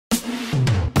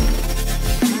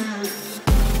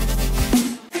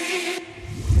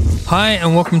Hi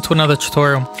and welcome to another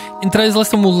tutorial. In today's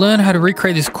lesson we'll learn how to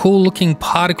recreate this cool looking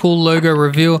particle logo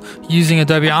reveal using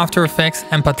Adobe After Effects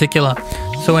and Particular.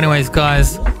 So anyways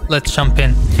guys, let's jump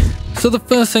in. So the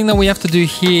first thing that we have to do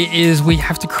here is we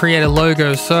have to create a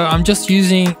logo. So I'm just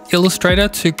using Illustrator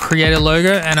to create a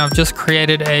logo, and I've just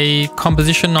created a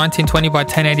composition 1920 by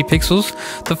 1080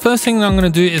 pixels. The first thing that I'm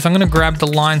going to do is I'm going to grab the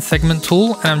line segment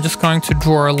tool and I'm just going to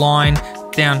draw a line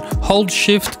down. Hold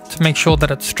shift to make sure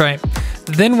that it's straight.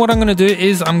 Then what I'm going to do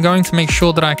is I'm going to make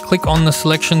sure that I click on the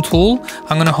selection tool.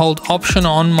 I'm going to hold option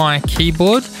on my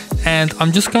keyboard and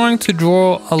I'm just going to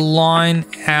draw a line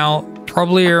out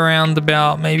probably around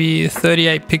about maybe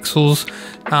 38 pixels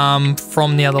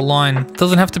from the other line.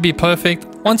 Doesn't have to be perfect.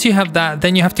 Once you have that,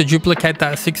 then you have to duplicate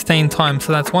that 16 times.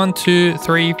 So that's 1, 2,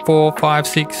 3, 4, 5,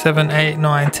 6, 7, 8,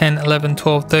 9, 10, 11,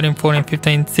 12, 13, 14,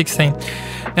 15, 16.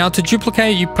 Now to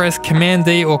duplicate, you press Command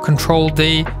D or Control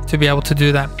D to be able to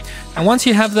do that. And once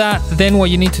you have that, then what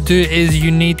you need to do is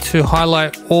you need to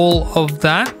highlight all of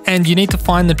that and you need to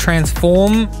find the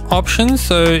transform option.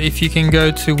 So if you can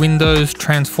go to Windows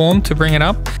Transform to bring it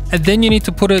up, and then you need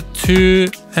to put it to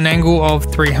an angle of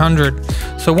 300.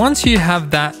 So once you have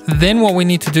that, then what we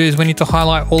need to do is we need to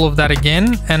highlight all of that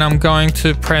again, and I'm going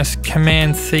to press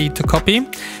Command C to copy,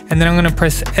 and then I'm going to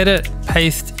press Edit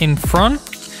Paste in front.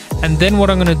 And then what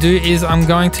I'm going to do is I'm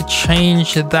going to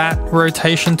change that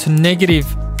rotation to negative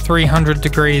 300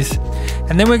 degrees.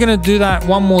 And then we're going to do that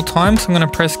one more time. So I'm going to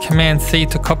press Command C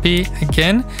to copy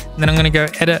again. And then I'm going to go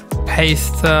Edit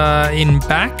Paste in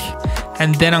back.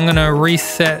 And then I'm going to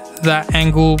reset that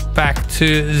angle back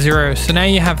to 0. So now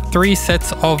you have 3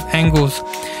 sets of angles.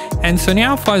 And so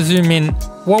now if I zoom in,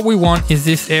 what we want is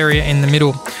this area in the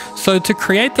middle. So to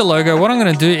create the logo, what I'm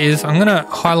going to do is I'm going to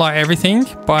highlight everything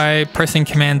by pressing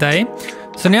Command A.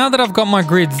 So now that I've got my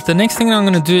grids, the next thing that I'm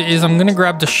going to do is I'm going to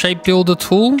grab the shape builder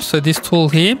tool, so this tool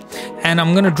here, and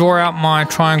I'm going to draw out my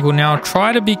triangle. Now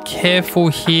try to be careful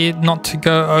here not to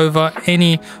go over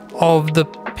any of the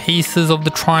pieces of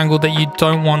the triangle that you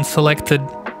don't want selected.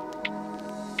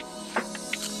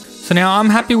 So now I'm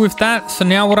happy with that. So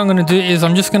now what I'm going to do is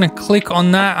I'm just going to click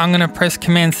on that. I'm going to press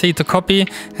Command C to copy,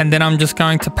 and then I'm just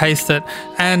going to paste it.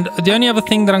 And the only other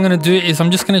thing that I'm going to do is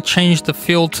I'm just going to change the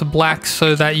fill to black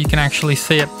so that you can actually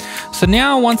see it. So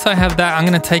now once I have that, I'm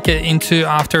going to take it into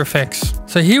After Effects.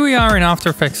 So here we are in After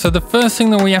Effects. So the first thing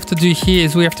that we have to do here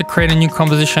is we have to create a new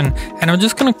composition, and I'm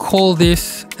just going to call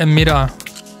this Emitter.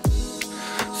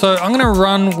 So I'm going to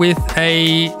run with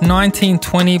a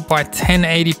 1920 by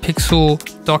 1080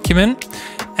 pixel document,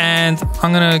 and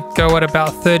I'm going to go at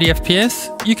about 30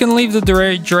 FPS. You can leave the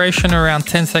duration around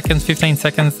 10 seconds, 15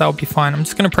 seconds, that'll be fine. I'm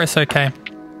just going to press OK.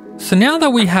 So now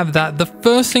that we have that, the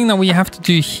first thing that we have to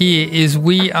do here is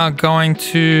we are going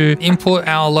to import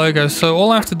our logo. So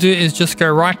all I have to do is just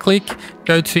go right click,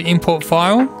 go to Import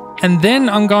File, and then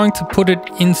I'm going to put it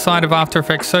inside of After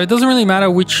Effects. So it doesn't really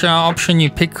matter which option you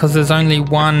pick because there's only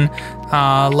one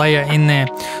layer in there.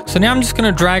 So now I'm just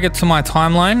going to drag it to my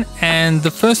timeline, and the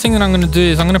first thing that I'm going to do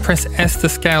is I'm going to press S to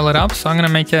scale it up. So I'm going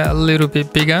to make it a little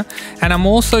bit bigger, and I'm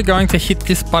also going to hit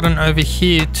this button over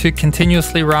here to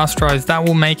continuously rasterize. That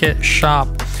will make it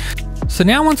sharp. So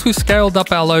now once we've scaled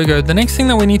up our logo, the next thing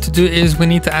that we need to do is we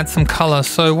need to add some color.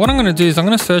 So what I'm going to do is I'm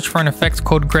going to search for an effect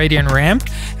called Gradient Ramp,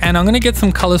 and I'm going to get some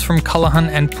colors from Color Hunt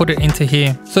and put it into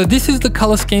here. So this is the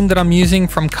color scheme that I'm using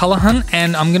from Color Hunt,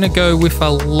 and I'm going to go with a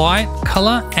light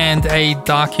color and a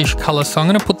darkish color. So I'm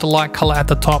going to put the light color at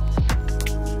the top.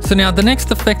 So now the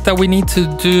next effect that we need to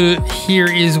do here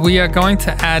is we are going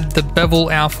to add the bevel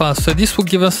alpha. So this will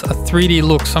give us a 3D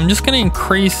look. So I'm just going to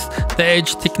increase the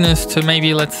edge thickness to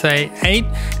maybe, let's say 8,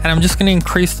 and I'm just going to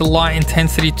increase the light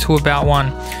intensity to about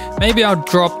 1. Maybe I'll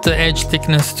drop the edge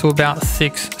thickness to about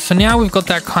 6. So now we've got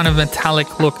that kind of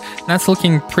metallic look, and that's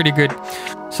looking pretty good.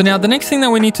 So now the next thing that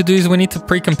we need to do is we need to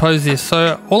pre-compose this.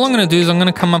 So all I'm going to do is I'm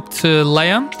going to come up to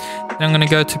Layer, and I'm going to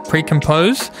go to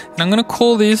Pre-compose, and I'm going to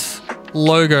call this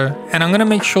Logo, and I'm going to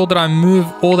make sure that I move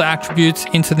all the attributes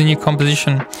into the new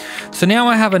composition. So now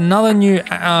I have another new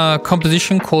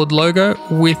composition called Logo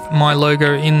with my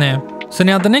logo in there. So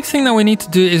now the next thing that we need to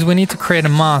do is we need to create a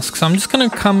mask. So I'm just going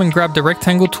to come and grab the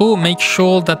rectangle tool, make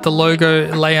sure that the logo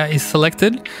layer is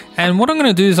selected, and what I'm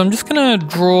going to do is I'm just going to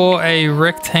draw a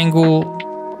rectangle,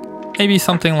 maybe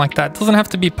something like that. Doesn't have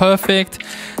to be perfect,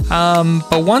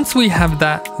 but once we have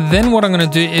that, then what I'm going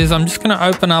to do is I'm just going to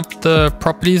open up the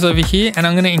properties over here, and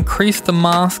I'm going to increase the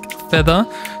mask feather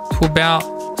to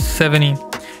about 70.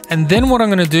 And then what I'm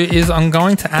going to do is I'm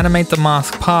going to animate the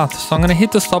mask path. So I'm going to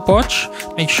hit the stopwatch,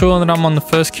 make sure that I'm on the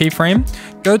first keyframe,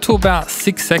 go to about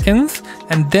 6 seconds,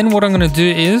 and then what I'm going to do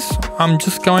is I'm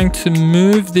just going to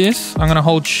move this. I'm going to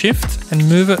hold shift and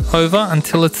move it over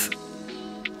until it's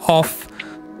off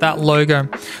that logo.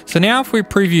 So now if we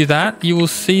preview that, you will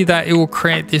see that it will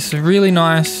create this really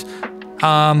nice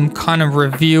kind of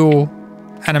reveal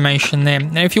animation there.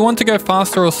 Now if you want to go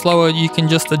faster or slower, you can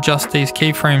just adjust these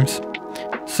keyframes.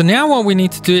 So now what we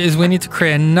need to do is we need to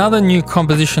create another new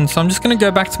composition. So I'm just going to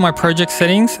go back to my project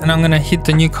settings and I'm going to hit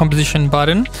the new composition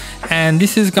button. And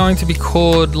this is going to be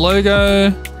called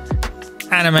logo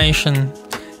animation.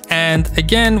 And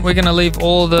again, we're going to leave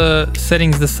all the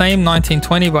settings the same,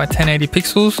 1920 by 1080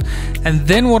 pixels. And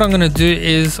then what I'm going to do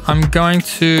is I'm going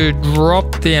to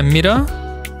drop the emitter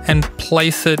and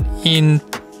place it in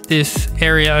this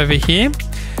area over here.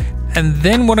 And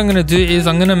then what I'm going to do is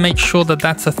I'm going to make sure that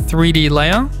that's a 3D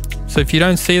layer. So if you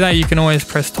don't see that, you can always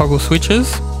press toggle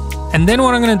switches. And then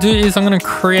what I'm going to do is I'm going to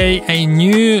create a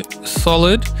new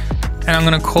solid and I'm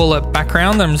going to call it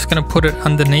background. I'm just going to put it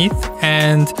underneath.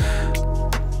 And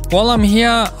while I'm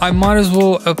here, I might as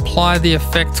well apply the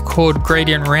effect called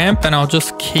gradient ramp, and I'll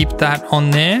just keep that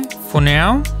on there for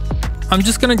now. I'm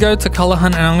just going to go to color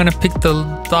hunt and I'm going to pick the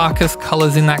darkest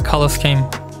colors in that color scheme.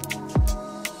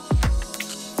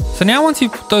 So now once you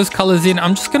put those colors in,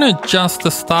 I'm just going to adjust the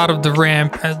start of the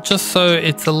ramp just so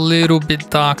it's a little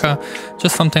bit darker,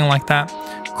 just something like that.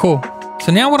 Cool.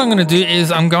 So now what I'm going to do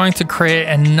is I'm going to create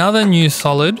another new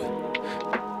solid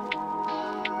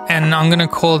and I'm going to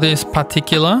call this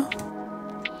particular.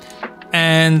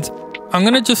 And I'm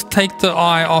going to just take the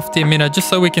eye off the emitter just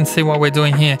so we can see what we're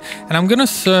doing here. And I'm going to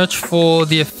search for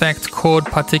the effect called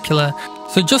particular.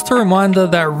 So just a reminder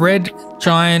that Red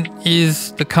Giant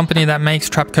is the company that makes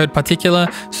Trapcode Particular.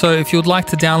 So if you would like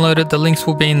to download it, the links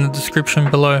will be in the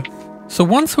description below. So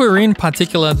once we're in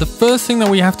Particular, the first thing that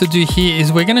we have to do here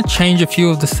is we're going to change a few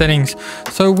of the settings.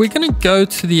 So we're going to go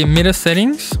to the emitter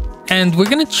settings and we're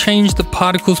going to change the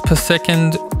particles per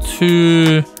second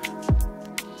to,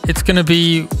 it's going to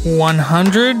be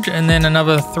 100 and then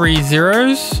another 3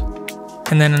 zeros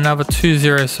and then another 2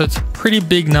 zeros. So it's a pretty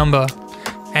big number.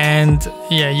 And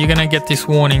yeah, you're going to get this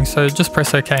warning. So just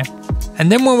press OK. And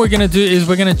then what we're going to do is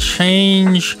we're going to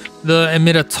change the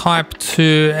emitter type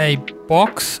to a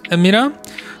box emitter.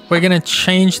 We're going to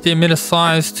change the emitter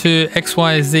size to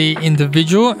XYZ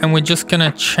individual. And we're just going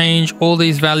to change all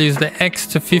these values, the X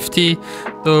to 50,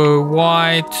 the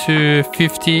Y to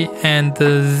 50, and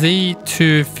the Z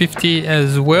to 50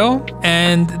 as well.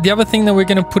 And the other thing that we're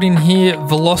going to put in here,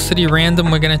 velocity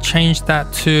random, we're going to change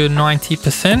that to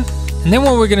 90%. And then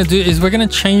what we're going to do is we're going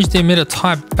to change the emitter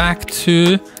type back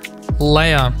to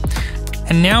layer.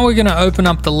 And now we're going to open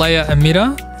up the layer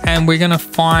emitter and we're going to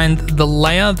find the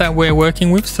layer that we're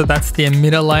working with. So that's the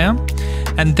emitter layer.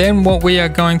 And then what we are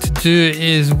going to do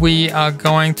is we are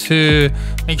going to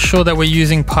make sure that we're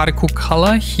using particle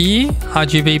color here,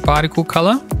 RGB particle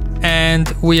color.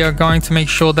 And we are going to make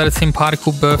sure that it's in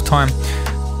particle birth time.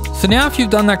 So now if you've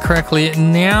done that correctly,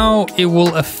 now it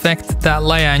will affect that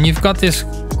layer and you've got this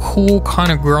cool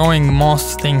kind of growing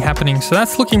moss thing happening. So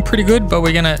that's looking pretty good, but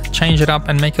we're going to change it up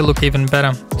and make it look even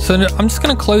better. So I'm just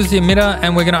going to close the emitter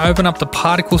and we're going to open up the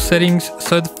particle settings.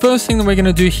 So the first thing that we're going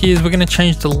to do here is we're going to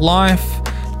change the life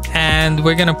and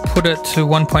we're going to put it to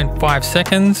 1.5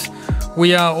 seconds.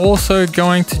 We are also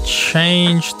going to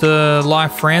change the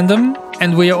life random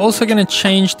and we are also going to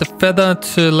change the feather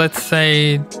to, let's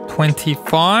say,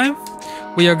 25.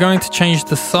 We are going to change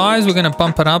the size. We're going to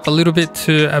bump it up a little bit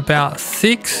to about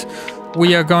 6.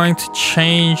 We are going to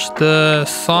change the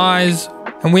size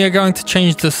and we are going to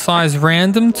change the size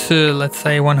random to, let's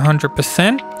say,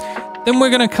 100%. Then we're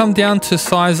going to come down to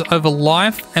size over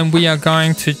life and we are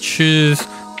going to choose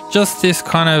just this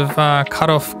kind of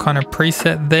cutoff kind of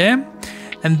preset there.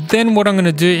 And then what I'm going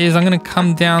to do is I'm going to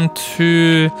come down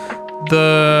to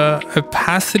the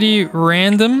opacity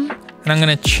random and I'm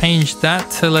going to change that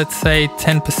to, let's say,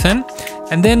 10%.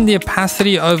 And then the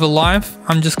opacity over life,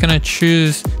 I'm just going to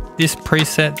choose this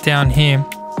preset down here.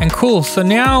 And cool, so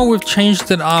now we've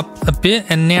changed it up a bit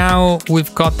and now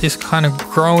we've got this kind of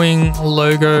growing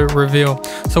logo reveal.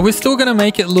 So we're still going to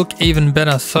make it look even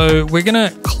better. So we're going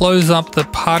to close up the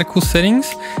particle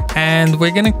settings and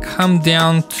we're going to come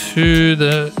down to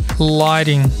the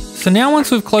lighting. So now once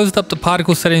we've closed up the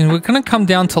particle settings, we're going to come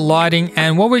down to lighting,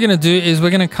 and what we're going to do is we're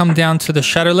going to come down to the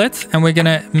shadowlets and we're going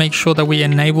to make sure that we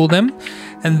enable them.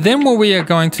 And then what we are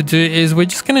going to do is we're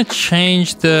just going to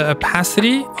change the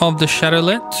opacity of the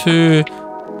shadowlet to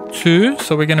 2.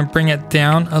 So we're going to bring it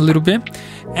down a little bit.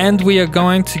 And we are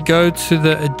going to go to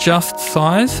the adjust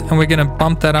size and we're going to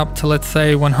bump that up to, let's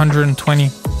say, 120.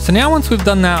 So now once we've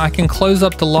done that, I can close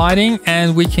up the lighting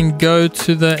and we can go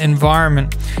to the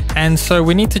environment. And so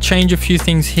we need to change a few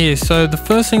things here. So the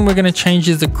first thing we're going to change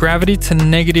is the gravity to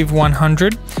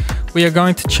 -100. We are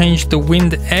going to change the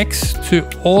wind X to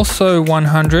also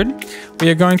 100. We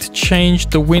are going to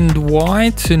change the wind Y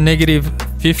to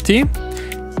 -50.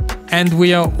 And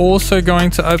we are also going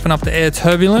to open up the air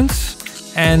turbulence,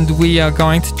 and we are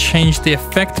going to change the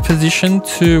effect position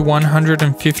to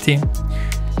 150.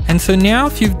 And so now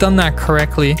if you've done that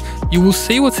correctly, you will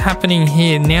see what's happening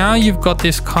here. Now you've got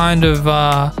this kind of,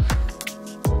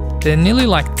 they're nearly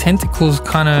like tentacles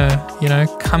kind of, you know,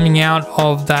 coming out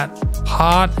of that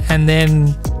part and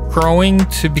then growing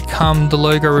to become the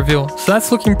logo reveal. So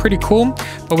that's looking pretty cool,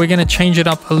 but we're going to change it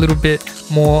up a little bit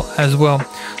more as well.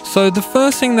 So the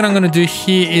first thing that I'm going to do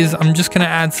here is I'm just going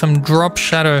to add some drop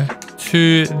shadow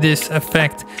to this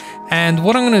effect. And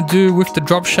what I'm going to do with the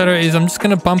drop shadow is I'm just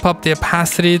going to bump up the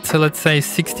opacity to, let's say,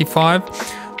 65.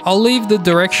 I'll leave the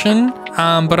direction,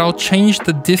 but I'll change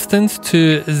the distance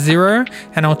to 0,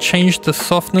 and I'll change the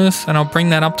softness and I'll bring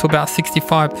that up to about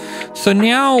 65. So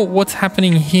now what's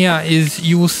happening here is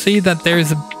you will see that there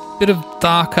is a bit of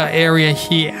darker area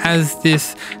here as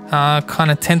this kind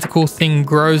of tentacle thing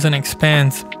grows and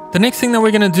expands. The next thing that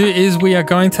we're going to do is we are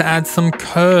going to add some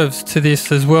curves to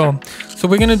this as well. So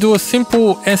we're going to do a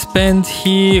simple S-bend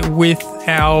here with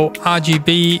our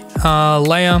RGB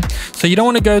layer. So you don't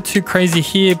want to go too crazy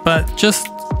here, but just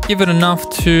give it enough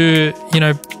to, you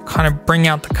know, kind of bring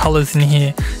out the colors in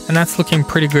here. And that's looking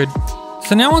pretty good.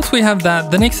 So now once we have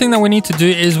that, the next thing that we need to do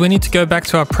is we need to go back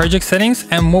to our project settings.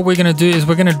 And what we're going to do is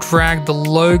we're going to drag the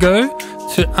logo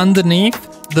to underneath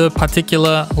the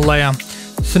particular layer.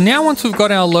 So now once we've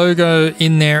got our logo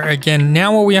in there again,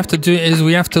 now what we have to do is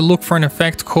we have to look for an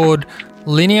effect called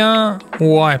linear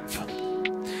wipe.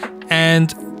 And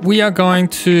we are going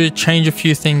to change a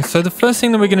few things. So the first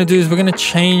thing that we're going to do is we're going to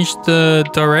change the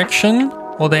direction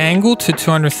or the angle to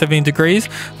 270 degrees.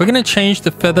 We're going to change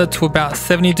the feather to about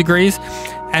 70 degrees.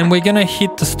 And we're going to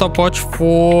hit the stopwatch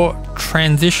for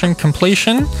transition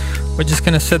completion. We're just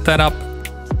going to set that up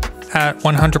at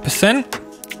 100%.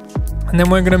 And then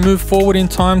we're going to move forward in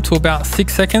time to about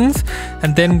 6 seconds.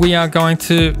 And then we are going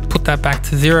to put that back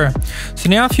to 0. So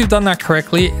now if you've done that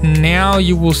correctly, now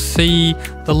you will see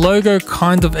the logo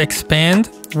kind of expand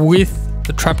with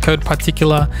the trapcode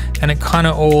particular, and it kind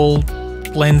of all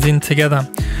blends in together.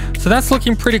 So that's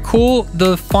looking pretty cool.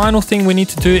 The final thing we need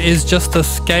to do is just a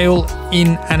scale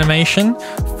in animation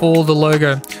for the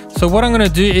logo. So what I'm going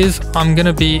to do is I'm going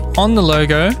to be on the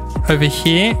logo over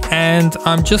here, and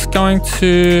I'm just going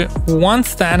to,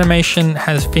 once the animation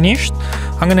has finished,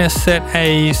 I'm going to set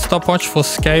a stopwatch for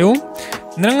scale,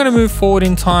 and then I'm going to move forward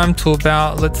in time to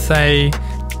about, let's say,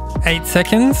 8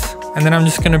 seconds, and then I'm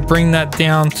just going to bring that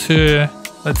down to,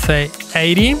 let's say,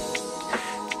 80.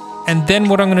 And then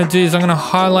what I'm going to do is I'm going to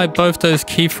highlight both those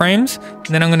keyframes, and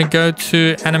then I'm going to go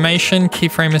to animation,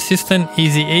 keyframe assistant,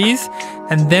 easy ease,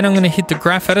 and then I'm going to hit the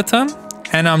graph editor.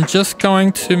 And I'm just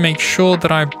going to make sure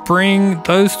that I bring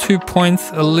those 2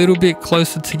 points a little bit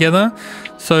closer together,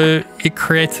 so it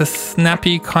creates a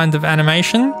snappy kind of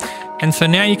animation. And so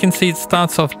now you can see it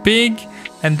starts off big,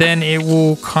 and then it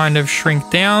will kind of shrink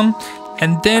down.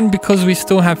 And then because we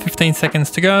still have 15 seconds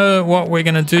to go, what we're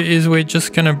going to do is we're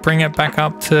just going to bring it back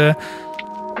up to,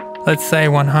 let's say,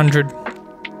 100.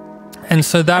 And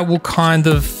so that will kind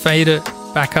of fade it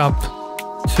back up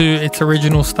to its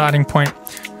original starting point.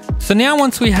 So now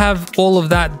once we have all of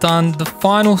that done, the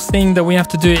final thing that we have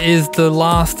to do is the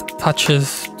last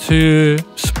touches to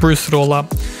spruce it all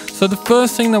up. So the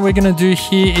first thing that we're going to do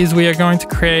here is we are going to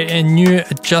create a new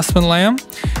adjustment layer,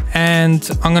 and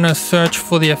I'm going to search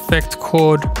for the effect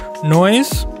called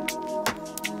noise.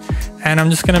 And I'm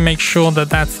just going to make sure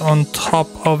that that's on top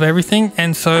of everything.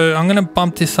 And so I'm going to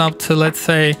bump this up to, let's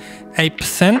say,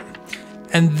 8%.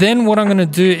 And then what I'm going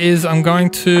to do is I'm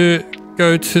going to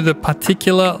go to the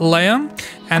particular layer,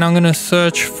 and I'm going to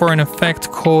search for an effect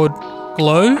called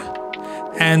glow.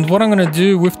 And what I'm going to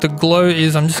do with the glow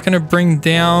is I'm just going to bring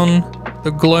down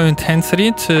the glow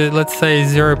intensity to, let's say,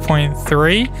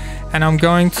 0.3, and I'm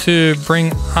going to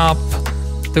bring up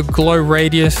the glow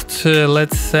radius to,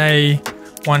 let's say,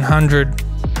 100.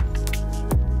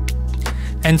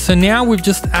 And so now we've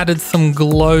just added some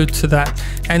glow to that.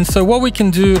 And so what we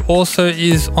can do also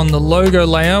is on the logo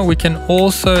layer, we can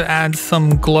also add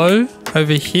some glow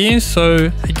over here.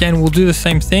 So again, we'll do the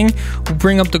same thing. We'll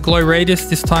bring up the glow radius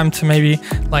this time to maybe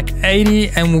like 80,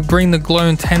 and we'll bring the glow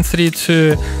intensity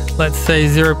to, let's say,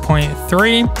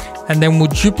 0.3. And then we'll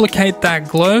duplicate that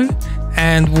glow,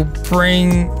 and we'll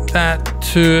bring that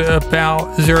to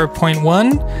about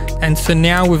 0.1. And so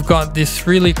now we've got this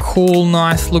really cool,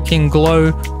 nice looking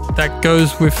glow that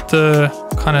goes with the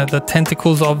kind of the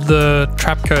tentacles of the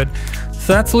trap code.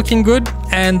 So that's looking good.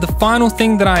 And the final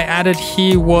thing that I added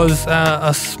here was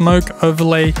a smoke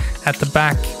overlay at the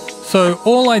back. So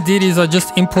all I did is I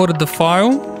just imported the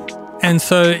file. And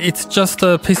so it's just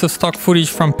a piece of stock footage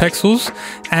from Pexels,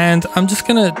 and I'm just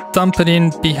gonna dump it in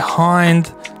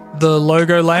behind the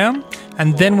logo layer.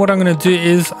 And then what I'm gonna do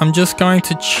is I'm just going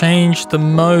to change the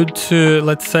mode to,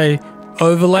 let's say,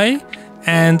 overlay.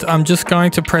 And I'm just going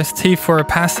to press T for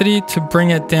opacity to bring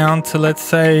it down to, let's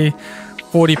say,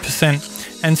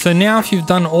 40%. And so now if you've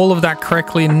done all of that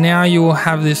correctly, now you will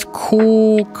have this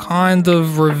cool kind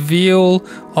of reveal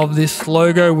of this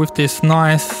logo with this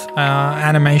nice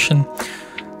animation.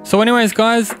 So anyways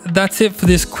guys, that's it for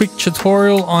this quick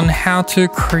tutorial on how to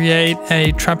create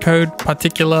a trap code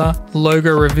particular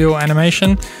logo reveal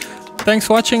animation. Thanks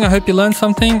for watching. I hope you learned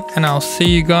something, and I'll see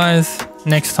you guys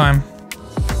next time.